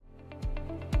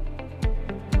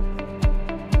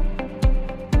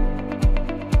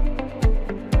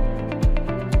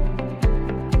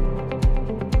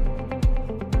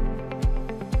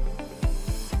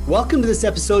Welcome to this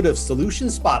episode of Solution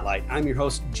Spotlight. I'm your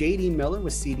host, JD Miller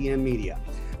with CDM Media.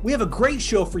 We have a great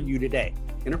show for you today.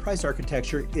 Enterprise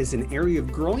architecture is an area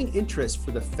of growing interest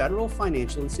for the Federal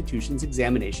Financial Institutions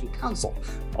Examination Council,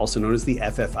 also known as the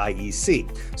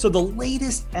FFIEC. So the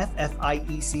latest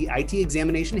FFIEC IT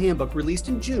examination handbook released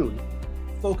in June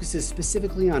focuses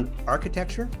specifically on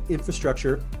architecture,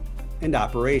 infrastructure, and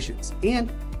operations, and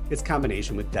its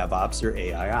combination with DevOps or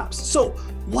AIOps. So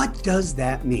what does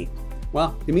that mean?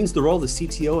 Well, it means the role of the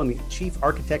CTO and the chief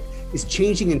architect is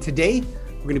changing, and today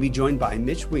we're going to be joined by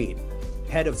Mitch Ween,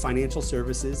 head of financial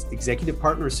services, executive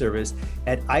partner service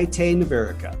at IT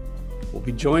Novarica. We'll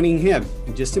be joining him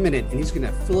in just a minute, and he's going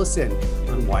to fill us in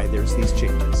on why there's these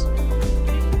changes.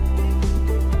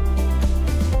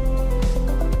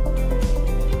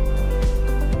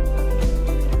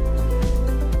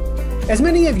 As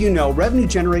many of you know,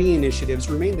 revenue-generating initiatives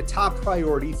remain the top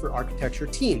priority for architecture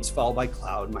teams, followed by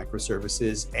cloud,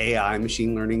 microservices, AI,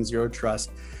 machine learning, zero trust,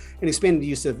 and expanded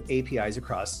use of APIs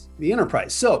across the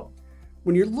enterprise. So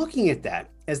when you're looking at that,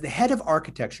 as the head of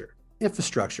architecture,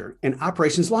 infrastructure, and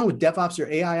operations, along with DevOps or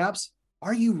AIOps,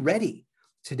 are you ready?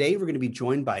 Today, we're going to be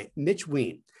joined by Mitch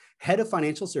Ween, head of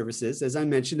financial services, as I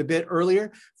mentioned a bit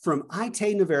earlier, from IT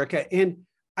Novarica. And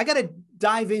I got to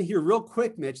dive in here real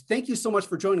quick, Mitch. Thank you so much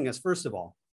for joining us, first of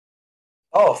all.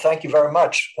 Oh, thank you very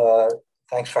much.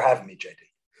 Thanks for having me, JD.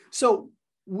 So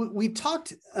we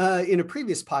talked in a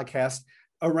previous podcast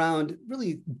around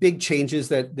really big changes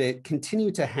that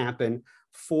continue to happen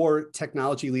for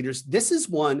technology leaders. This is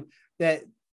one that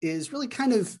is really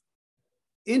kind of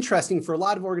interesting for a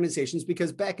lot of organizations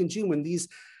because back in June, when these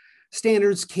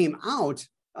standards came out,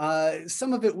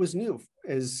 some of it was new.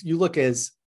 As you look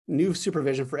as new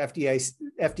supervision for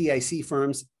FDIC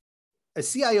firms, a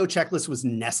CIO checklist was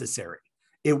necessary.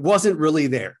 It wasn't really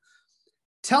there.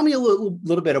 Tell me a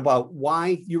little bit about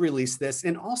why you released this.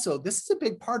 And also, this is a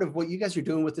big part of what you guys are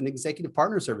doing with an executive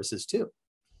partner services too.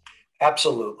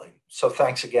 Absolutely. So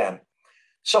thanks again.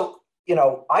 So, IT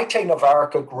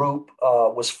Novarica Group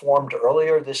was formed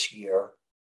earlier this year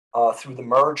through the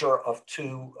merger of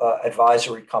two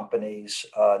advisory companies,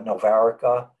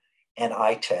 Novarica and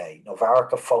IT.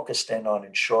 Novarica focused in on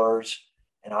insurers,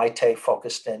 and IT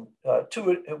focused in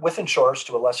with insurers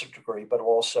to a lesser degree, but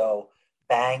also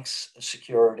banks,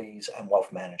 securities, and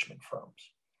wealth management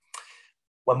firms.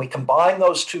 When we combine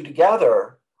those two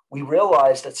together, we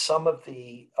realized that some of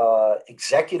the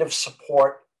executive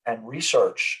support and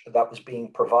research that was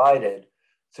being provided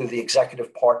through the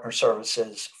executive partner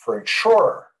services for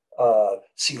insurer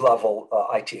C-level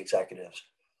IT executives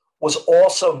was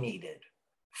also needed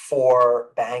for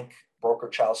bank,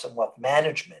 brokerage house, and wealth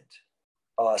management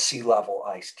C-level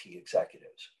IT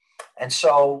executives. And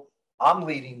so I'm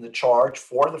leading the charge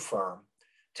for the firm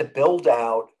to build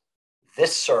out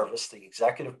this service, the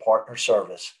executive partner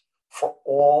service, for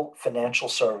all financial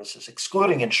services,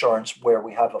 excluding insurance, where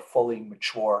we have a fully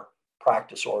mature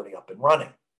practice already up and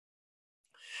running.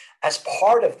 As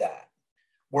part of that,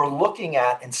 we're looking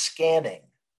at and scanning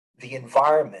the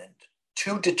environment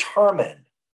to determine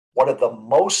what are the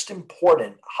most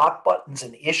important hot buttons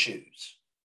and issues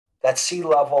that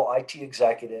C-level IT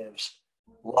executives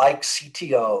like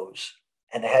CTOs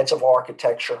and heads of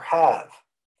architecture have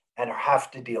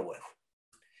to deal with.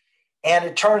 And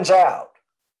it turns out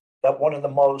that one of the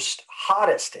most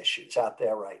hottest issues out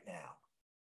there right now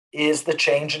is the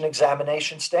change in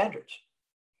examination standards.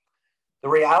 The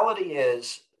reality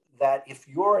is that if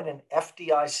you're in an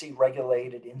FDIC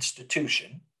regulated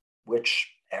institution,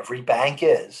 which every bank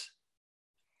is,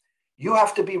 you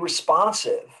have to be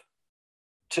responsive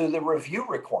to the review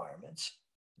requirements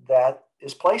that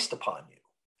is placed upon you.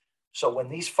 So when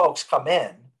these folks come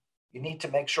in, you need to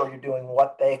make sure you're doing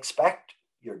what they expect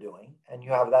you're doing, and you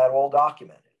have that all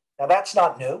documented. Now, that's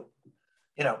not new.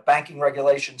 Banking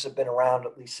regulations have been around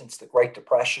at least since the Great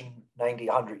Depression 90,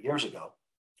 100 years ago.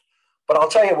 But I'll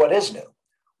tell you what is new.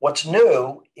 What's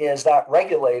new is that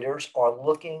regulators are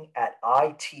looking at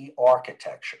IT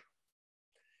architecture.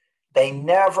 They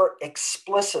never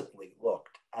explicitly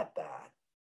looked at that,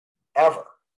 ever.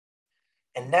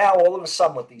 And now, all of a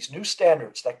sudden, with these new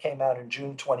standards that came out in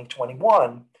June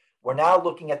 2021, we're now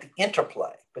looking at the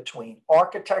interplay between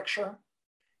architecture,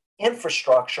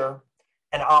 infrastructure,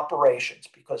 and operations,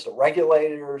 because the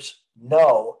regulators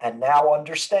know and now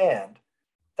understand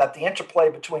that the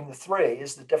interplay between the three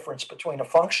is the difference between a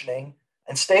functioning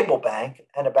and stable bank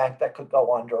and a bank that could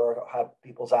go under or have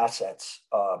people's assets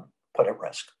put at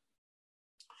risk.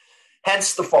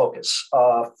 Hence the focus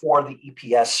for the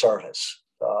EPS service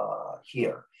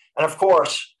here. And of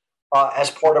course,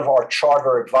 as part of our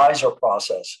charter advisor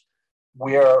process,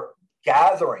 we're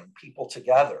gathering people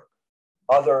together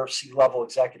other C-level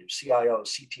executives,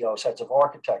 CIOs, CTOs, heads of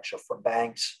architecture from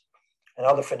banks and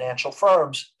other financial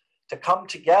firms to come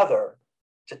together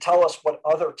to tell us what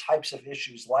other types of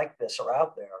issues like this are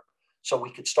out there, so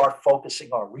we could start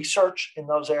focusing our research in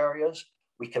those areas.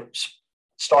 We could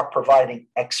start providing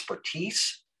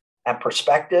expertise and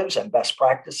perspectives and best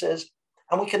practices.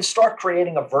 And we can start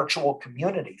creating a virtual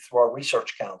community through our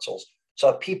research councils so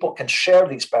that people can share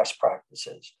these best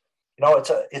practices.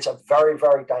 It's a very,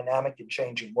 very dynamic and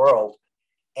changing world.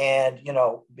 And,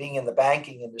 being in the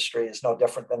banking industry is no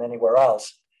different than anywhere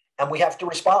else. And we have to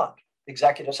respond.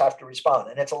 Executives have to respond.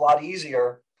 And it's a lot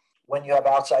easier when you have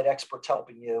outside experts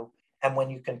helping you and when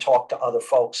you can talk to other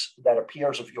folks that are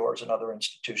peers of yours in other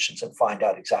institutions and find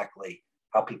out exactly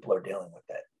how people are dealing with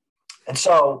it. And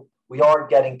so we are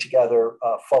getting together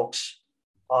folks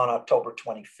on October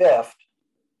 25th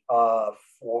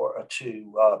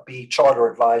to be charter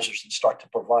advisors and start to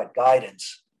provide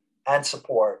guidance and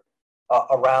support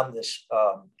around this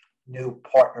new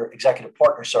executive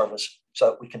partner service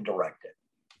so that we can direct it.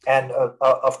 And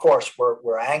of course,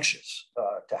 we're anxious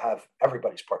to have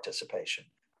everybody's participation,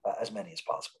 as many as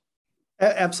possible.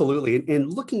 Absolutely.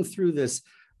 And looking through this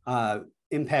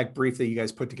impact brief that you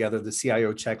guys put together, the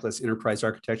CIO checklist, enterprise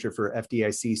architecture for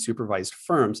FDIC supervised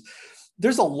firms,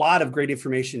 there's a lot of great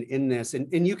information in this,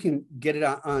 and you can get it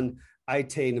on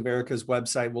Aite-Novarica's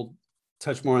website. We'll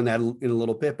touch more on that in a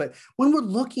little bit. But when we're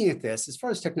looking at this, as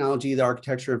far as technology, the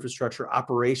architecture, infrastructure,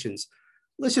 operations,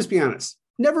 let's just be honest,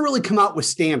 never really come out with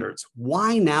standards.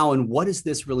 Why now, and what does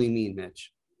this really mean,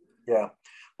 Mitch? Yeah.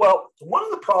 Well, one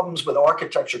of the problems with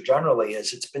architecture generally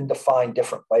is it's been defined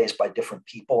different ways by different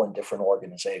people and different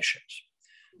organizations.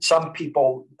 Some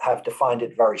people have defined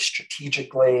it very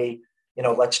strategically.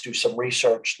 Let's do some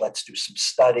research, let's do some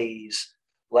studies,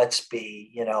 let's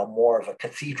be, more of a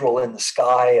cathedral in the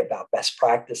sky about best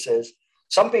practices.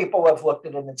 Some people have looked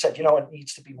at it and said, it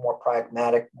needs to be more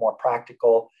pragmatic, more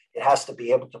practical. It has to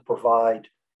be able to provide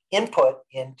input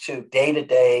into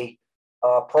day-to-day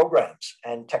programs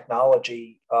and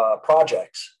technology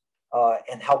projects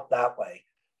and help that way.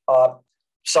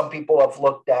 Some people have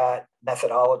looked at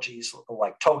methodologies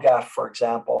like TOGAF, for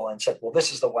example, and said, well,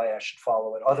 this is the way I should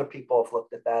follow it. Other people have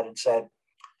looked at that and said,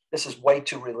 this is way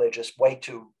too religious, way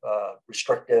too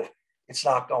restrictive. It's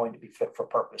not going to be fit for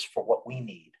purpose for what we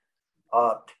need.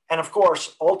 And of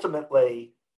course,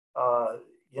 ultimately,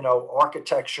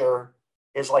 architecture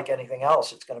is like anything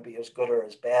else. It's going to be as good or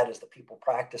as bad as the people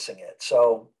practicing it.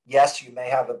 So yes, you may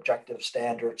have objective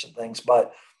standards and things,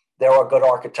 but there are good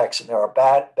architects and there are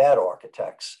bad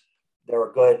architects. There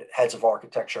are good heads of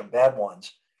architecture and bad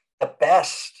ones. The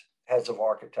best heads of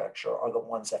architecture are the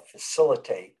ones that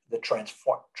facilitate the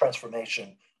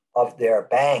transformation of their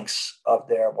banks, of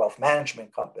their wealth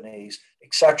management companies,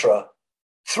 et cetera,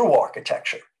 through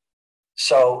architecture.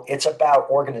 So it's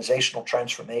about organizational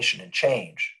transformation and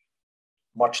change,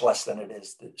 much less than it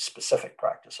is the specific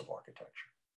practice of architecture.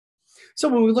 So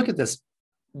when we look at this,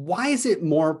 why is it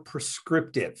more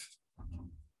prescriptive?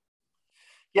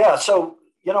 Yeah, so,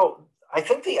 I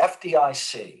think the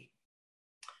FDIC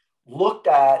looked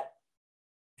at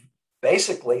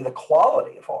basically the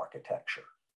quality of architecture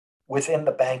within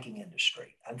the banking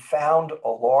industry and found a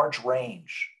large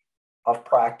range of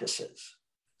practices,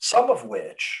 some of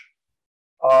which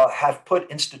have put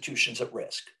institutions at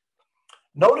risk.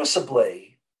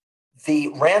 Noticeably, the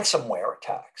ransomware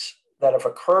attacks that have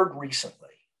occurred recently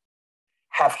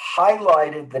have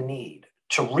highlighted the need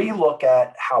to relook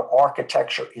at how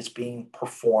architecture is being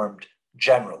performed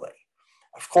generally.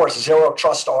 Of course, zero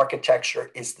trust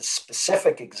architecture is the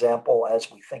specific example as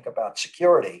we think about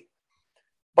security,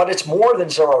 but it's more than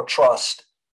zero trust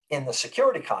in the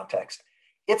security context.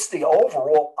 It's the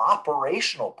overall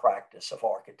operational practice of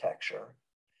architecture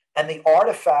and the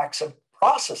artifacts and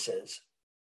processes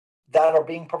that are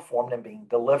being performed and being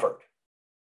delivered.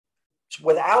 So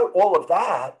without all of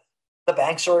that, the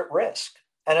banks are at risk.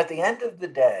 And at the end of the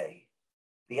day,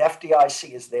 the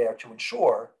FDIC is there to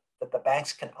ensure that the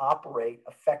banks can operate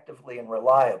effectively and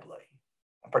reliably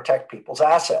and protect people's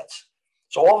assets.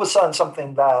 So all of a sudden,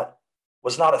 something that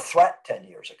was not a threat 10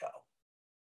 years ago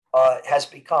has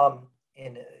become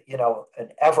an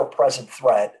ever-present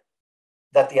threat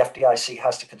that the FDIC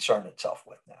has to concern itself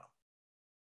with now.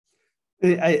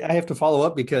 I have to follow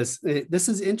up because this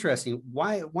is interesting.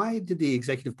 Why did the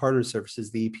Executive Partner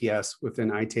Services, the EPS within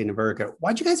Aite-Novarica,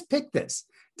 why'd you guys pick this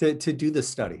to do this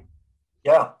study?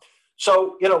 Yeah.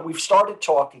 So, we've started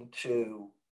talking to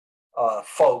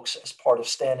folks as part of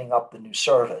standing up the new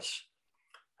service.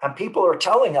 And people are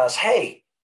telling us, hey,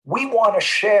 we want to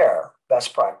share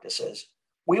best practices.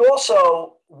 We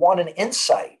also want an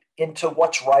insight into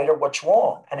what's right or what's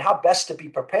wrong and how best to be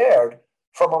prepared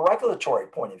from a regulatory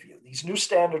point of view. These new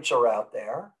standards are out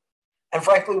there. And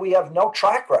frankly, we have no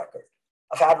track record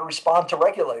of how to respond to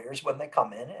regulators when they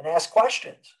come in and ask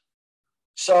questions.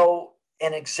 So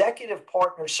an executive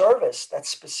partner service that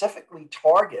specifically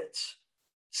targets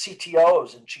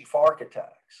CTOs and chief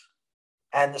architects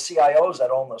and the CIOs that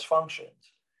own those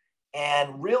functions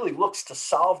and really looks to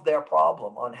solve their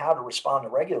problem on how to respond to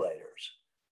regulators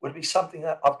would be something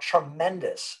of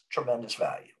tremendous, tremendous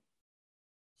value.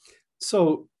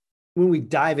 So when we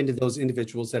dive into those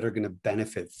individuals that are going to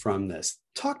benefit from this,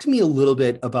 talk to me a little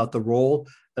bit about the role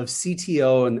of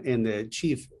CTO and the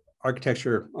chief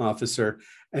architecture officer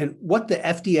and what the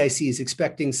FDIC is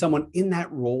expecting someone in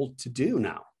that role to do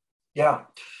now. Yeah.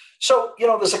 So,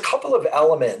 there's a couple of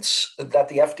elements that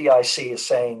the FDIC is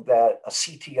saying that a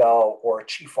CTO or a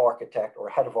chief architect or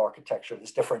head of architecture,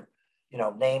 there's different,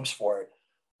 names for it,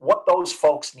 what those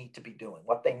folks need to be doing,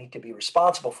 what they need to be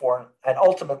responsible for, and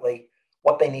ultimately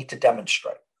what they need to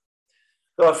demonstrate.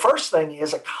 The first thing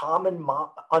is a common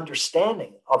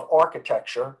understanding of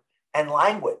architecture and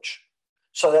language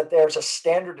so that there's a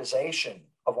standardization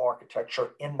of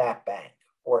architecture in that bank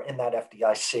or in that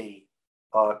FDIC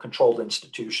controlled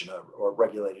institution or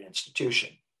regulated institution.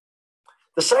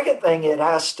 The second thing, it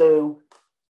has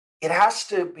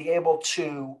to be able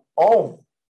to own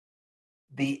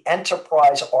the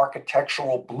enterprise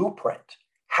architectural blueprint.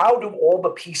 How do all the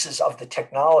pieces of the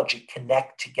technology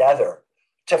connect together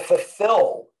to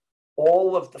fulfill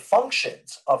all of the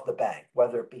functions of the bank,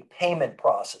 whether it be payment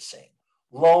processing,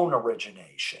 loan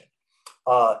origination,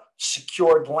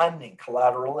 secured lending,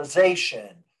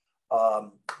 collateralization,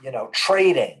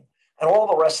 trading, and all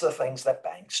the rest of the things that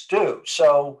banks do.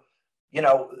 So,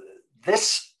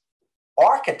 this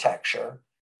architecture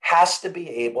has to be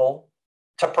able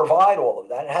to provide all of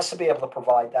that. It has to be able to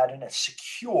provide that in a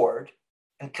secured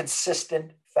and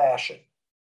consistent fashion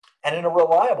and in a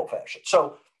reliable fashion.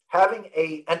 So having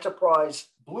an enterprise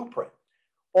blueprint,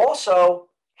 also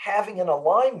having an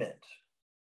alignment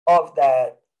of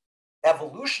that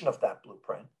evolution of that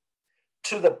blueprint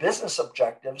to the business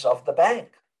objectives of the bank.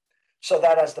 So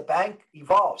that as the bank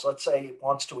evolves, let's say it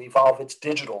wants to evolve its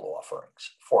digital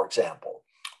offerings, for example,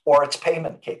 or its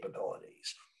payment capabilities,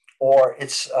 or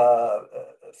its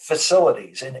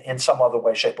facilities in some other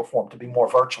way, shape, or form to be more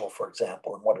virtual, for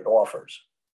example, in what it offers.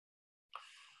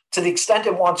 To the extent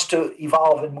it wants to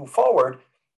evolve and move forward,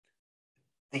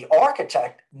 the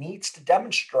architect needs to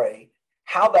demonstrate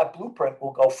how that blueprint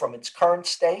will go from its current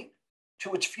state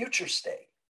to its future state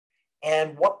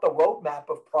and what the roadmap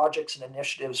of projects and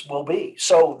initiatives will be.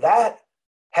 So that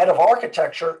head of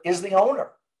architecture is the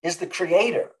owner, is the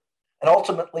creator, and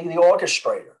ultimately the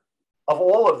orchestrator of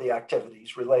all of the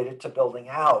activities related to building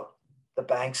out the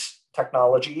bank's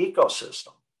technology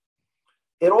ecosystem.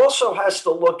 It also has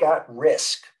to look at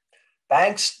risk.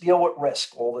 Banks deal with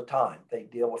risk all the time. They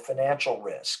deal with financial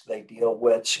risk. They deal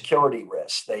with security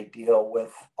risk. They deal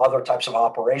with other types of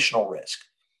operational risk.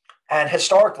 And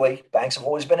historically, banks have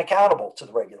always been accountable to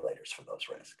the regulators for those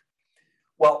risks.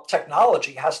 Well,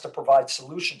 technology has to provide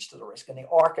solutions to the risk, and the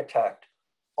architect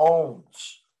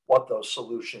owns what those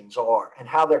solutions are and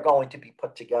how they're going to be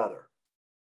put together.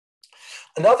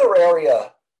 Another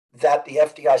area that the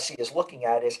FDIC is looking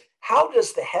at is how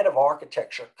does the head of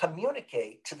architecture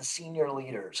communicate to the senior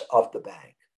leaders of the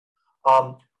bank?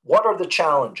 What are the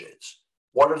challenges?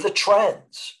 What are the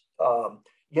trends?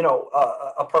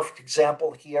 A perfect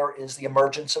example here is the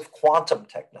emergence of quantum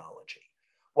technology.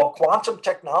 Well, quantum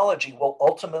technology will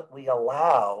ultimately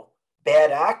allow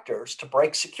bad actors to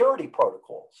break security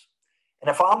protocols. And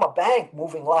if I'm a bank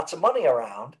moving lots of money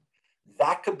around,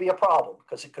 that could be a problem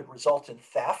because it could result in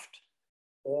theft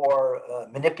or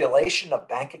manipulation of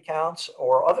bank accounts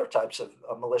or other types of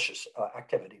malicious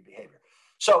activity behavior.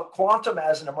 So quantum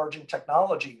as an emerging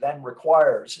technology then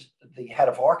requires the head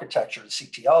of architecture, the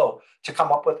CTO, to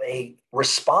come up with a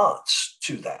response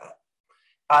to that.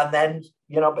 And then,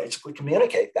 basically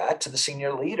communicate that to the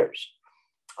senior leaders.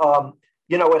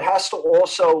 It has to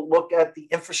also look at the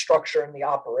infrastructure and the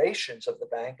operations of the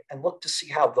bank and look to see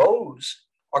how those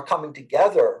are coming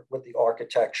together with the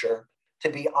architecture to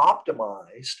be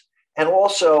optimized, and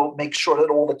also make sure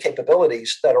that all the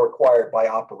capabilities that are required by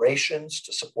operations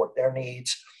to support their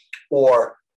needs,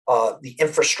 or the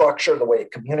infrastructure, the way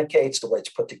it communicates, the way it's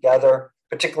put together,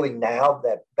 particularly now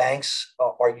that banks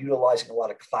are utilizing a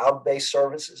lot of cloud-based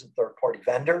services and third-party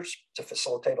vendors to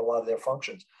facilitate a lot of their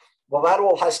functions. Well, that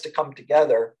all has to come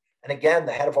together. And again,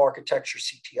 the head of architecture,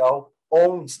 CTO,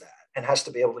 owns that and has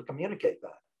to be able to communicate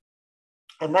that.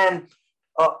 And then,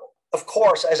 of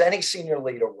course, as any senior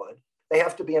leader would, they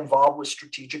have to be involved with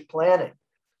strategic planning.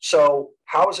 So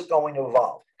how is it going to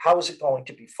evolve? How is it going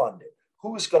to be funded?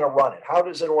 Who's going to run it? How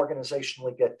does it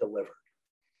organizationally get delivered?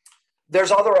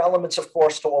 There's other elements, of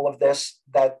course, to all of this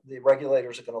that the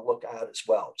regulators are going to look at as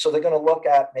well. So they're going to look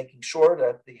at making sure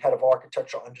that the head of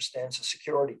architecture understands the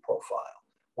security profile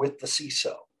with the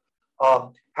CISO.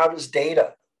 How does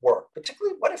data work?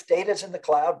 Particularly, what if data is in the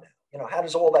cloud now? How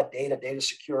does all that data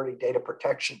security, data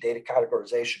protection, data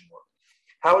categorization work?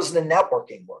 How is the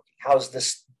networking working? How is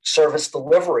this service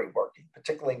delivery working?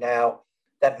 Particularly now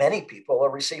that many people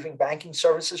are receiving banking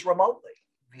services remotely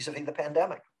vis-a-vis the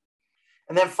pandemic.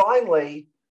 And then finally,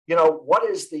 what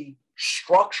is the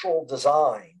structural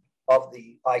design of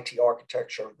the IT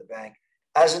architecture of the bank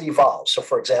as it evolves? So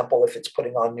for example, if it's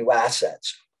putting on new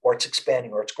assets, or it's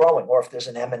expanding, or it's growing, or if there's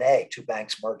an M&A, two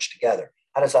banks merge together,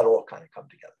 how does that all kind of come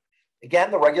together? Again,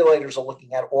 the regulators are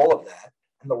looking at all of that,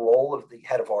 and the role of the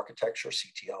head of architecture,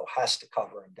 CTO, has to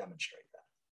cover and demonstrate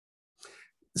that.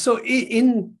 So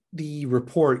in the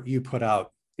report you put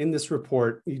out, in this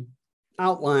report, you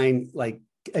outline like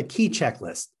a key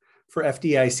checklist for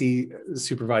FDIC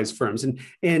supervised firms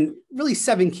and really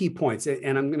 7 key points.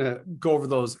 And I'm going to go over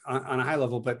those on a high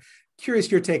level, but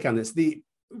curious your take on this.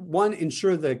 1,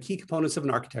 ensure the key components of an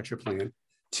architecture plan.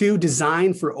 2,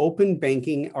 design for open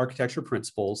banking architecture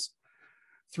principles.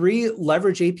 3,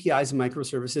 leverage APIs and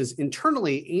microservices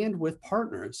internally and with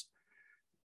partners.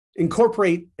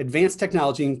 Incorporate advanced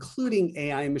technology, including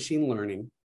AI and machine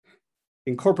learning.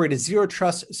 Incorporate a zero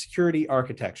trust security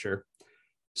architecture.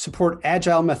 Support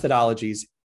agile methodologies,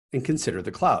 and consider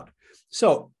the cloud.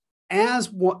 So as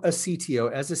a CTO,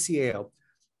 as a CAO,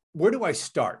 where do I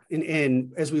start?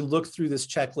 And as we look through this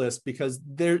checklist, because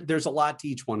there's a lot to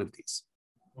each one of these.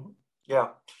 Yeah,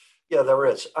 there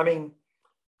is. I mean,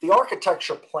 the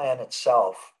architecture plan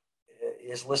itself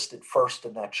is listed first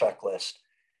in that checklist.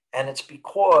 And it's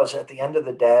because at the end of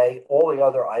the day, all the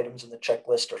other items in the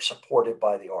checklist are supported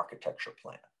by the architecture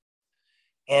plan.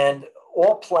 And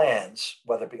all plans,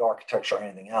 whether it be architecture or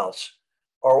anything else,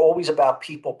 are always about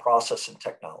people, process, and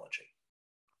technology.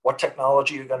 What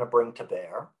technology you're going to bring to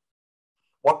bear?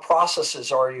 What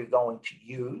processes are you going to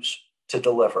use to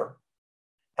deliver?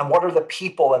 And what are the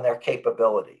people and their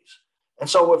capabilities? And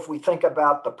so if we think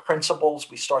about the principles,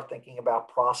 we start thinking about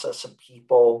process and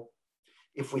people.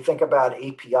 If we think about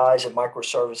APIs and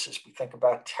microservices, we think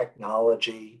about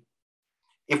technology.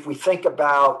 If we think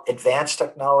about advanced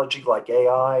technology like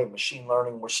AI and machine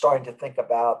learning, we're starting to think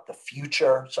about the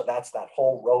future. So that's that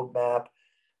whole roadmap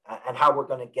and how we're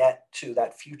going to get to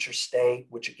that future state,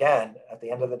 which again, at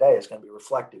the end of the day, is going to be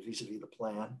reflective vis-a-vis the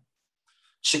plan.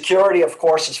 Security, of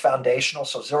course, is foundational.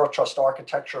 So zero trust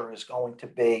architecture is going to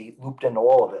be looped into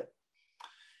all of it.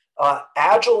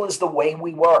 Agile is the way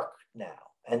we work now.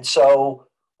 And so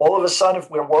all of a sudden, if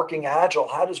we're working Agile,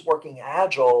 how does working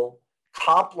Agile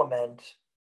complement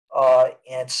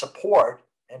and support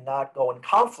and not go in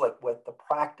conflict with the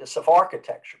practice of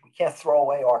architecture? We can't throw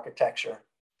away architecture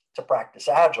to practice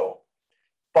Agile,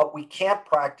 but we can't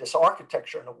practice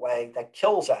architecture in a way that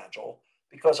kills Agile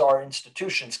because our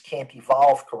institutions can't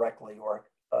evolve correctly or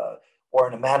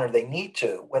in a manner they need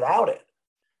to without it.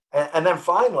 And then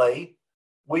finally,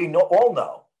 we all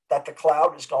know that the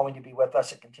cloud is going to be with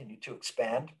us and continue to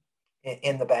expand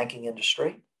in the banking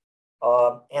industry.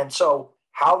 And so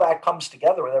how that comes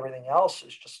together with everything else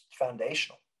is just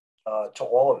foundational to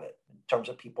all of it in terms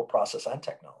of people, process, and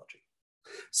technology.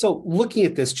 So looking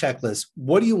at this checklist,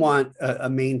 what do you want a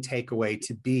main takeaway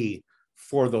to be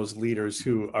for those leaders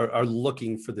who are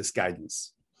looking for this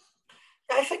guidance?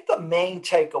 I think the main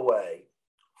takeaway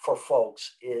for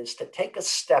folks is to take a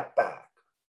step back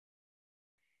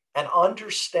and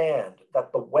understand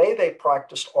that the way they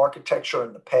practiced architecture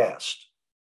in the past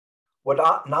would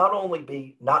not only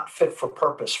be not fit for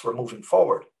purpose for moving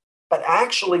forward, but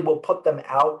actually will put them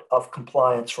out of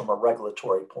compliance from a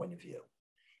regulatory point of view.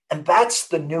 And that's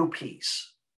the new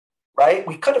piece, right?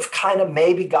 We could have kind of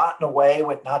maybe gotten away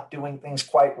with not doing things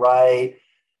quite right.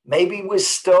 Maybe we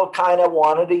still kind of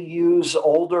wanted to use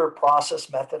older process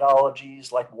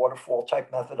methodologies like waterfall type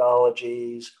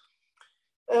methodologies.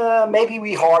 Maybe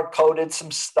we hard coded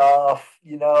some stuff,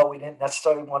 we didn't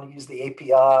necessarily want to use the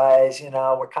APIs,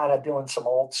 we're kind of doing some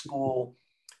old school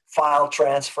file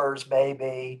transfers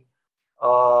maybe.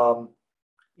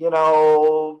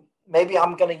 Maybe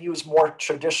I'm going to use more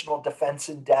traditional defense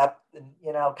in depth and,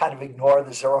 kind of ignore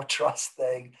the zero trust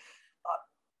thing.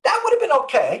 That would have been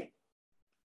okay.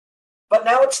 But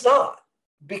now it's not,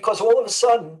 because all of a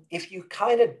sudden, if you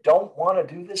kind of don't want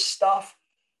to do this stuff,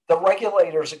 the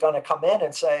regulators are going to come in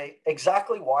and say,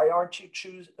 exactly why aren't you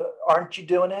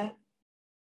doing it?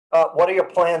 What are your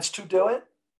plans to do it?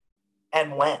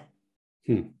 And when?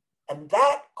 And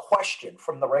that question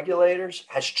from the regulators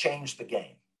has changed the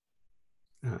game.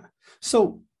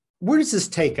 So where does this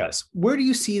take us? Where do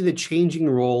you see the changing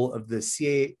role of the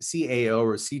CAO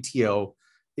or CTO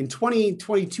in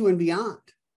 2022 and beyond?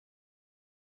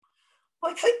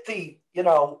 Well, I think I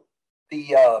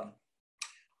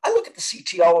look at the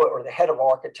CTO or the head of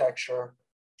architecture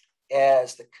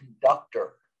as the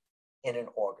conductor in an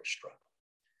orchestra.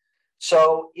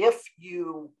 So if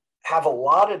you have a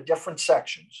lot of different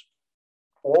sections,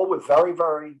 all with very,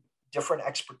 very different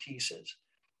expertises,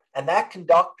 and that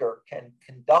conductor can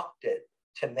conduct it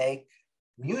to make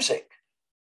music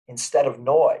instead of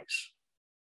noise,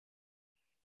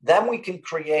 then we can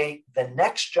create the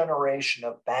next generation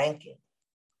of banking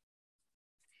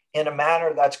in a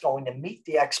manner that's going to meet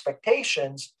the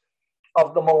expectations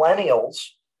of the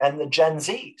millennials and the Gen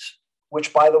Zs,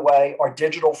 which, by the way, are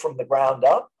digital from the ground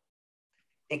up,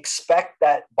 expect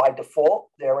that by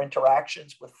default, their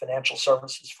interactions with financial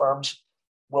services firms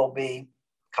will be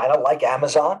kind of like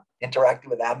Amazon, interacting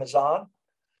with Amazon.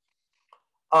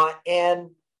 And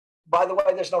by the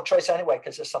way, there's no choice anyway,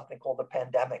 because there's something called the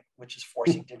pandemic, which is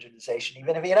forcing digitization,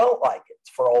 even if you don't like it. It's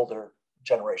for older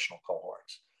generational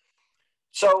cohorts.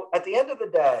 So at the end of the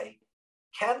day,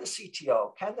 can the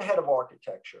CTO, can the head of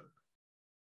architecture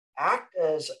act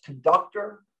as a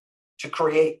conductor to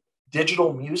create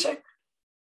digital music?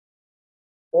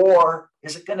 Or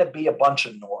is it going to be a bunch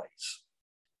of noise?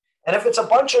 And if it's a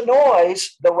bunch of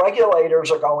noise, the regulators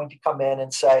are going to come in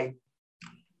and say,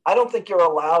 I don't think you're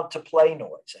allowed to play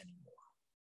noise anymore.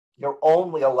 You're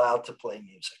only allowed to play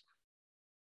music.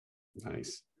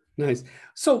 Nice.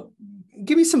 So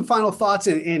give me some final thoughts.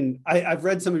 And I've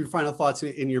read some of your final thoughts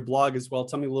in your blog as well.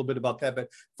 Tell me a little bit about that, but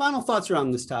final thoughts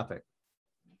around this topic.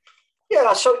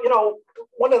 Yeah, so,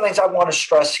 one of the things I want to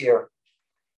stress here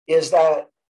is that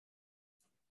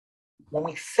when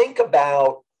we think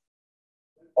about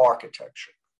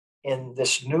architecture in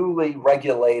this newly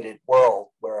regulated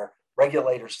world where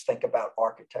regulators think about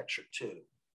architecture too,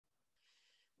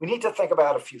 we need to think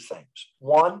about a few things.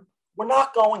 One, we're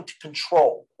not going to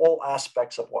control all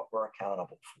aspects of what we're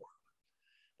accountable for.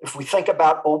 If we think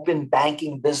about open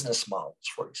banking business models,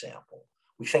 for example,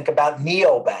 we think about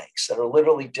neobanks that are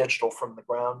literally digital from the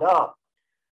ground up.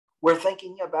 We're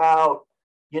thinking about,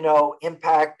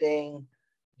 impacting,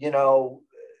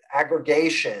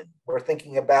 aggregation. We're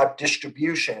thinking about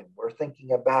distribution. We're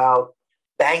thinking about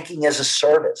banking as a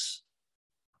service.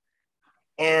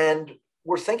 And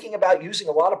we're thinking about using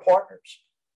a lot of partners,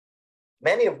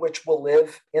 many of which will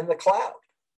live in the cloud.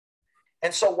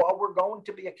 And so while we're going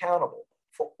to be accountable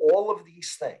for all of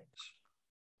these things,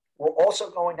 we're also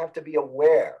going to have to be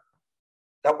aware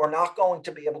that we're not going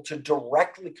to be able to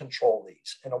directly control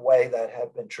these in a way that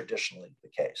have been traditionally the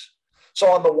case.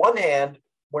 So on the one hand,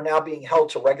 we're now being held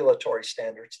to regulatory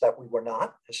standards that we were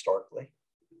not historically.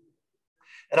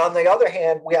 And on the other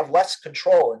hand, we have less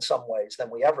control in some ways than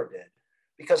we ever did,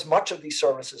 because much of these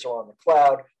services are on the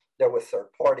cloud, they're with third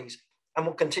parties, and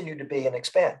will continue to be and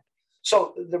expand.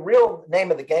 So the real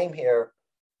name of the game here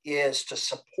is to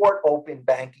support open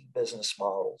banking business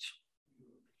models,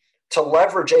 to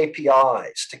leverage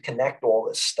APIs to connect all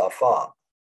this stuff up,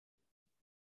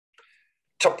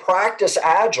 to practice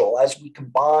Agile as we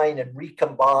combine and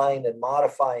recombine and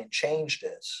modify and change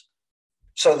this,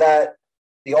 so that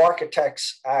the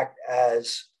architects act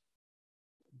as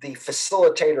the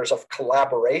facilitators of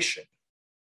collaboration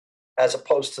as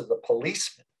opposed to the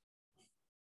policemen.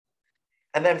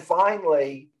 And then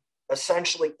finally,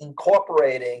 essentially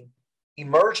incorporating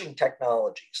emerging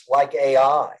technologies like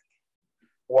AI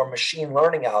or machine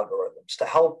learning algorithms to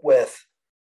help with,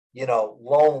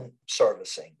 loan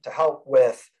servicing, to help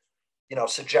with,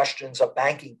 suggestions of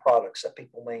banking products that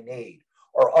people may need,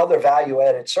 or other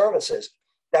value-added services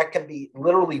that can be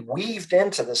literally weaved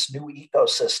into this new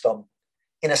ecosystem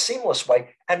in a seamless way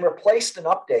and replaced and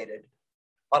updated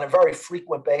on a very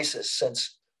frequent basis,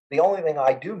 since the only thing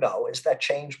I do know is that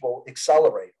change will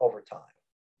accelerate over time.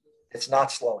 It's not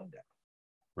slowing down.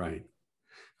 Right.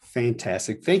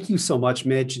 Fantastic. Thank you so much,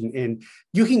 Mitch. And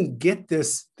you can get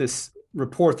this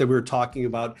report that we were talking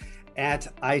about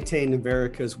at Aite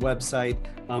Neverica's website.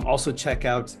 Also check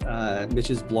out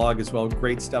Mitch's blog as well.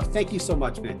 Great stuff. Thank you so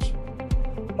much, Mitch.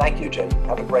 Thank you, Jay.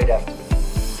 Have a great afternoon.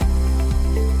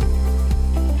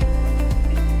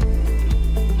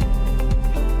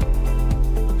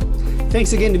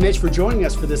 Thanks again to Mitch for joining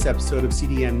us for this episode of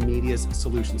CDM Media's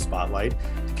Solution Spotlight.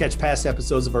 To catch past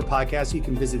episodes of our podcast, you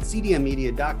can visit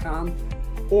cdmmedia.com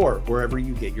or wherever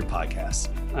you get your podcasts.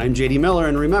 I'm JD Miller,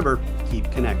 and remember, keep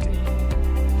connecting.